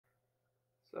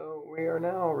So we are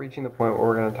now reaching the point where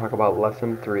we're going to talk about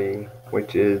lesson three,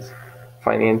 which is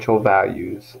financial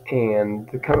values. And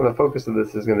the focus of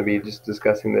this is going to be just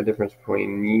discussing the difference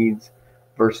between needs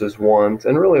versus wants,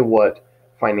 and really what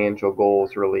financial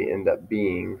goals really end up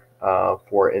being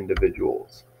for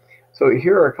individuals. So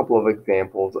here are a couple of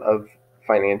examples of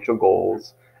financial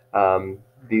goals. Um,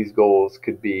 these goals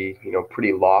could be,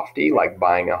 pretty lofty, like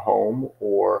buying a home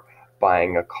or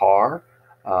buying a car.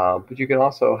 But you can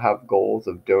also have goals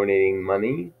of donating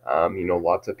money.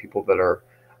 Lots of people that are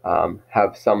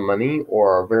have some money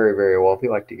or are very, very wealthy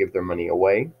like to give their money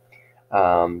away.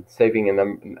 Saving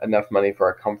enough money for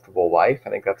a comfortable life. I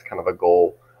think that's kind of a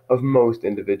goal of most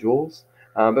individuals.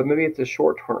 But maybe it's a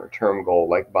short-term goal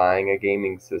like buying a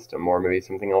gaming system or maybe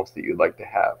something else that you'd like to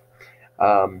have.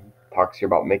 Talks here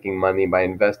about making money by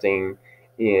investing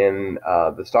in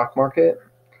the stock market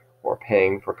or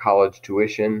paying for college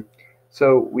tuition.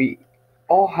 So we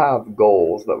all have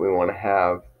goals that we want to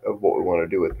have of what we want to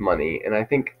do with money, and I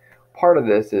think part of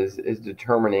this is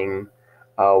determining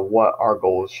what our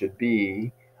goals should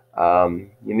be.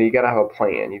 You got to have a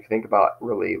plan. You think about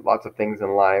really lots of things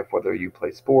in life, whether you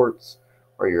play sports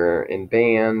or you're in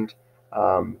band.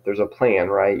 There's a plan,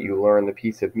 right? You learn the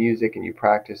piece of music and you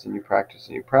practice and you practice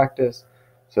and you practice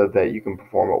so that you can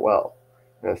perform it well.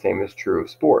 And the same is true of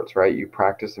sports, right? You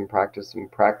practice and practice and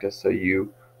practice so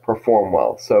you perform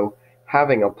well. So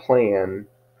having a plan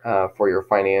for your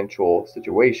financial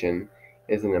situation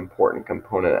is an important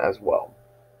component as well.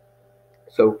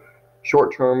 So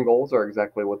short-term goals are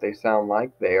exactly what they sound like.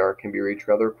 They can be reached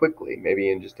rather quickly, maybe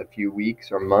in just a few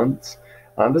weeks or months.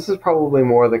 This is probably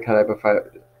more the kind of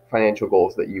financial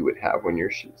goals that you would have when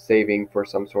you're saving for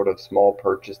some sort of small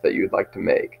purchase that you'd like to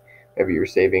make. Maybe you're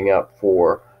saving up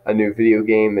for a new video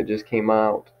game that just came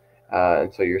out,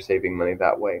 and so you're saving money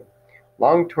that way.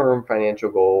 Long-term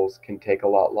financial goals can take a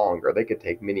lot longer. They could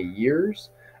take many years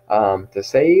to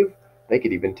save. They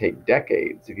could even take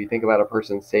decades. If you think about a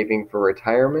person saving for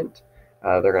retirement,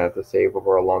 they're going to have to save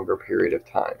over a longer period of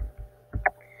time.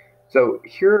 So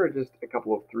here are just a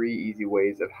couple of three easy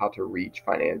ways of how to reach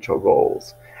financial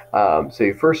goals.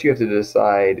 So first you have to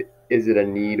decide, is it a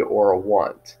need or a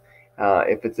want?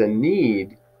 If it's a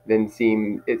need, then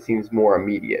it seems more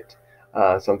immediate,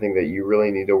 something that you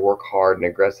really need to work hard and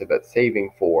aggressive at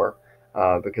saving for,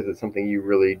 because it's something you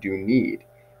really do need.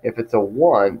 If it's a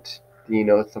want, then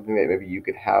it's something that maybe you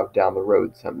could have down the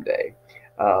road someday,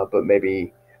 but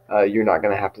maybe you're not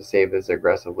going to have to save as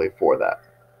aggressively for that.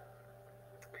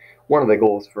 One of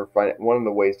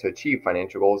the ways to achieve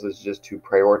financial goals is just to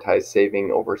prioritize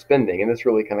saving over spending, and this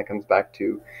really kind of comes back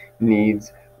to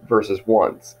needs versus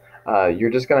wants.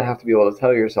 You're just going to have to be able to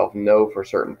tell yourself no for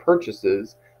certain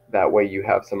purchases. That way, you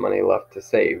have some money left to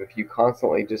save. If you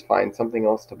constantly just find something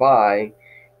else to buy,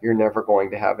 you're never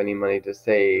going to have any money to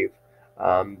save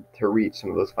to reach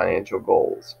some of those financial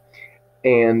goals.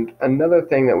 And another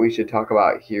thing that we should talk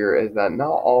about here is that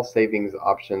not all savings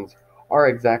options are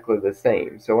exactly the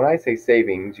same. So when I say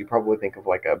savings, you probably think of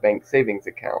like a bank savings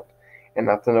account, and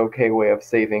that's an okay way of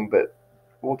saving, but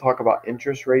we'll talk about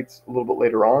interest rates a little bit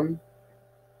later on.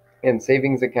 And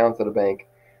savings accounts at a bank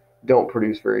don't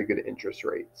produce very good interest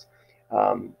rates.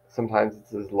 Sometimes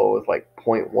it's as low as like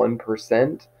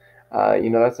 0.1%.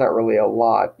 That's not really a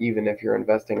lot, even if you're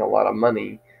investing a lot of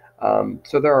money.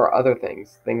 So there are other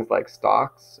things like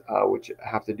stocks, which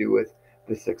have to do with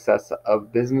the success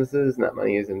of businesses, and that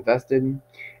money is invested. And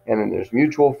then there's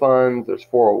mutual funds, there's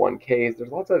 401ks, there's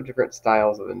lots of different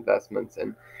styles of investments.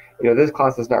 And this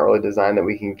class is not really designed that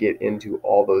we can get into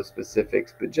all those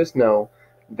specifics, but just know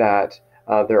that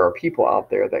there are people out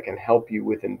there that can help you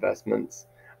with investments.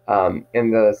 And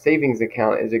the savings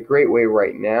account is a great way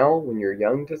right now when you're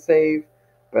young to save.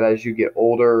 But as you get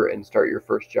older and start your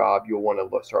first job, you'll want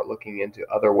to start looking into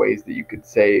other ways that you could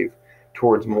save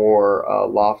towards more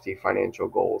lofty financial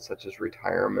goals, such as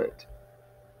retirement.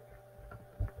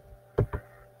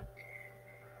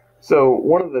 So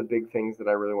one of the big things that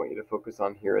I really want you to focus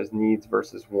on here is needs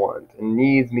versus want. And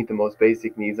needs meet the most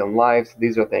basic needs in life. So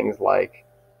these are things like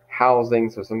housing,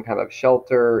 so some kind of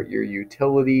shelter, your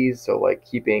utilities, so like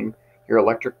keeping your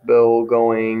electric bill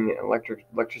going,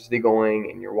 electricity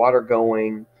going, and your water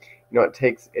going. It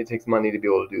takes money to be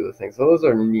able to do those things. So those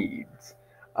are needs.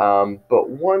 But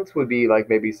wants would be like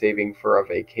maybe saving for a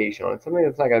vacation. It's something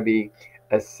that's not going to be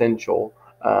essential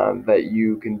that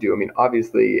you can do. I mean,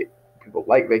 obviously, people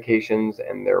like vacations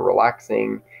and they're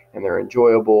relaxing and they're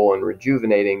enjoyable and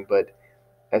rejuvenating, but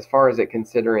as far as it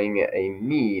considering a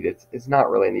need, it's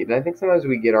not really a need. And I think sometimes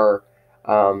we get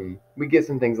some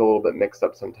things a little bit mixed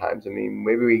up sometimes. I mean,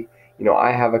 maybe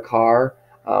I have a car.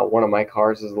 One of my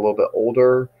cars is a little bit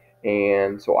older,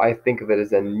 And so I think of it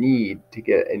as a need to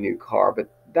get a new car, but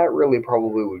that really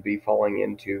probably would be falling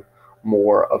into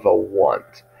more of a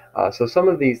want. So some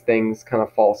of these things kind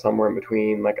of fall somewhere in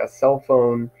between, like a cell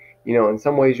phone. In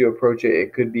some ways you approach it,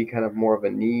 it could be kind of more of a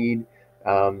need.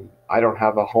 I don't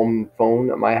have a home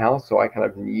phone at my house, so I kind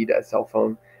of need a cell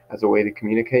phone as a way to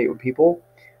communicate with people.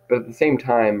 But at the same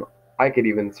time, I could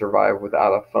even survive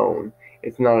without a phone.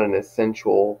 It's not an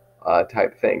essential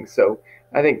type thing. So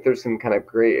I think there's some kind of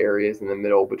gray areas in the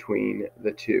middle between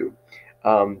the two.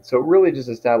 So really just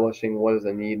establishing what is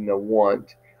a need and a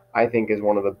want, I think is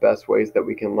one of the best ways that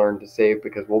we can learn to save,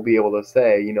 because we'll be able to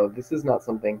say, this is not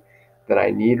something that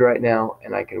I need right now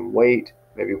and I can wait.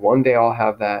 Maybe one day I'll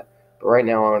have that, but right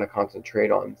now I want to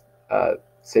concentrate on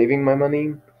saving my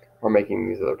money or making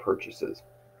these other purchases.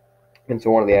 And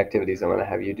so one of the activities I'm going to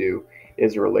have you do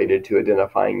is related to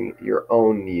identifying your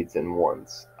own needs and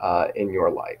wants in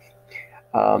your life.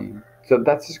 So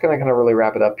that's just going to kind of really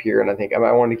wrap it up here. And I think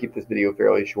I wanted to keep this video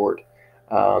fairly short,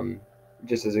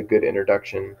 just as a good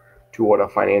introduction to what a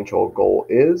financial goal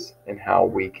is and how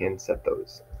we can set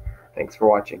those. Thanks for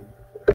watching.